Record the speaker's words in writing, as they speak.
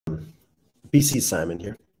BC Simon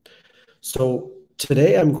here. So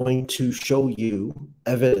today I'm going to show you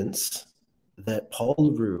evidence that Paul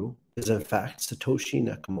Leroux is in fact Satoshi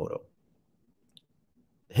Nakamoto,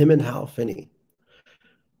 him and Hal Finney.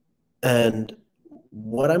 And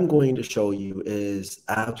what I'm going to show you is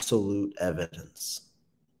absolute evidence.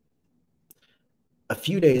 A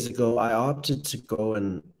few days ago, I opted to go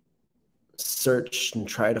and search and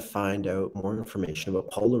try to find out more information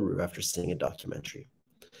about Paul Leroux after seeing a documentary.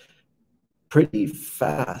 Pretty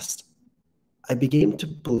fast, I began to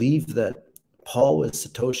believe that Paul was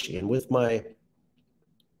Satoshi, and with my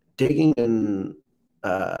digging and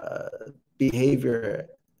behavior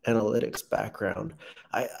analytics background,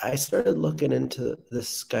 I started looking into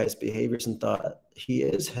this guy's behaviors and thought he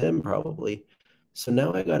is him probably. So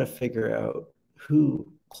now I got to figure out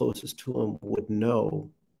who closest to him would know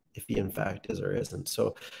if he in fact is or isn't.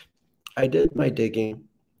 So I did my digging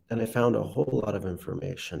and I found a whole lot of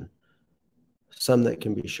information, some that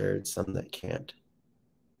can be shared, some that can't.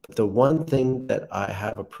 But the one thing that I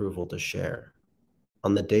have approval to share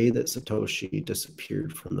on the day that Satoshi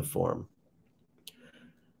disappeared from the forum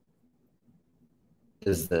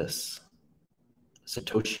is this.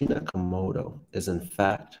 Satoshi Nakamoto is in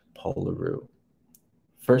fact Paul Leroux.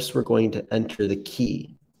 First, we're going to enter the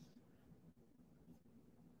key.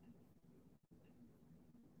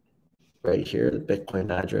 Right here, the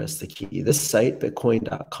Bitcoin address, the key. This site,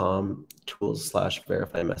 bitcoin.com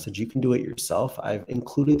tools/verify message, you can do it yourself. I've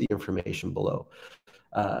included the information below.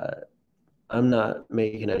 I'm not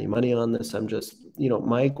making any money on this. I'm just,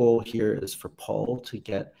 my goal here is for Paul to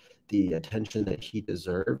get the attention that he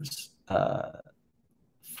deserves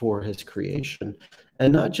for his creation.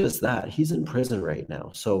 And not just that, he's in prison right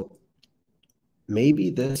now. So maybe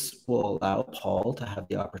this will allow Paul to have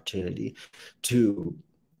the opportunity to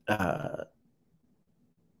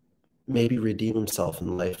maybe redeem himself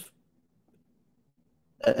in life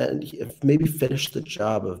and maybe finish the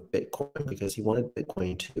job of Bitcoin, because he wanted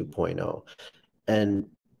Bitcoin 2.0 and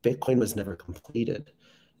Bitcoin was never completed.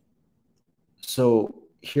 So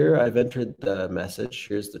here I've entered the message.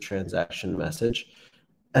 Here's the transaction message.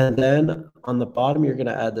 And then on the bottom, you're going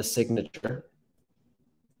to add the signature.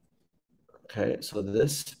 Okay, so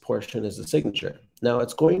this portion is the signature. Now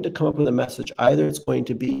it's going to come up with a message. Either it's going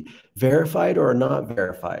to be verified or not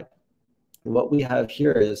verified. And what we have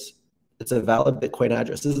here is it's a valid Bitcoin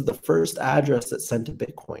address. This is the first address that's sent to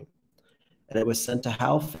Bitcoin. And it was sent to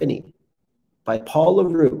Hal Finney by Paul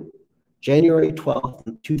Leroux, January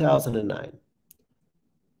 12th, 2009.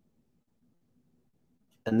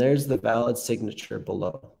 And there's the valid signature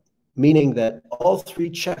below, meaning that all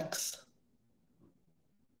three checks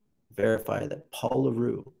verify that Paul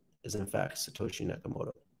Leroux is in fact Satoshi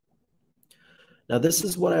Nakamoto. Now, this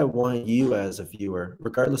is what I want you as a viewer,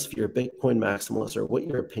 regardless if you're a Bitcoin maximalist or what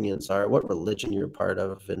your opinions are, what religion you're part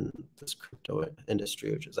of in this crypto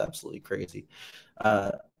industry, which is absolutely crazy.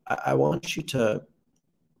 I want you to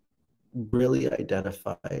really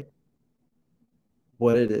identify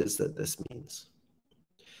what it is that this means.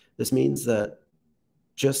 This means that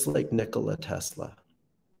just like Nikola Tesla,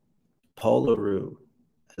 Paul Leroux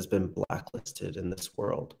has been blacklisted in this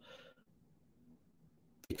world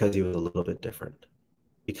because he was a little bit different,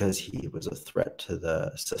 because he was a threat to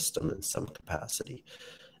the system in some capacity.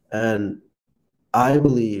 And I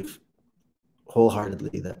believe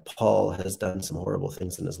wholeheartedly that Paul has done some horrible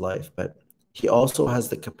things in his life, but he also has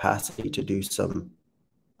the capacity to do some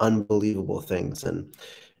unbelievable things. And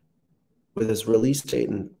with his release date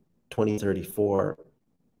in 2034,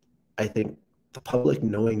 I think the public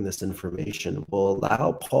knowing this information will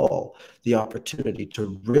allow Paul the opportunity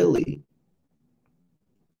to really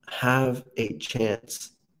have a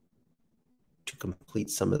chance to complete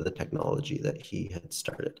some of the technology that he had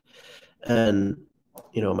started. And,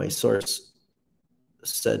 my source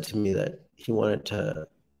said to me that he wanted to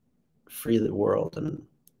free the world. And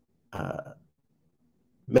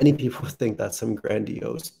many people think that's some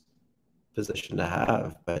grandiose position to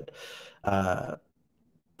have, but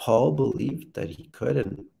Paul believed that he could,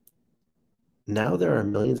 and now there are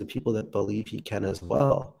millions of people that believe he can as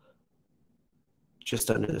well, just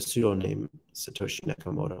under the pseudonym Satoshi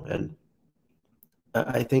Nakamoto. And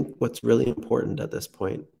I think what's really important at this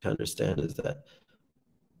point to understand is that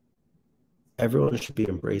everyone should be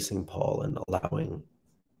embracing Paul and allowing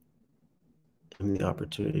him the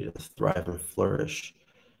opportunity to thrive and flourish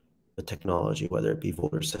with technology, whether it be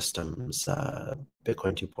voter systems,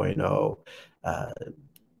 Bitcoin 2.0,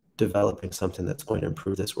 developing something that's going to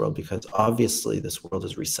improve this world, because obviously this world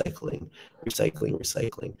is recycling.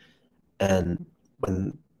 And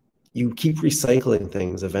when you keep recycling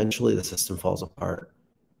things, eventually the system falls apart.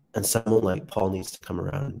 And someone like Paul needs to come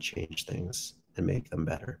around and change things and make them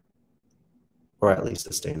better, or at least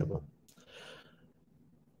sustainable.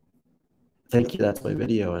 Thank you. That's my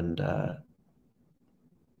video, and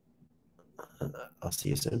I'll see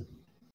you soon.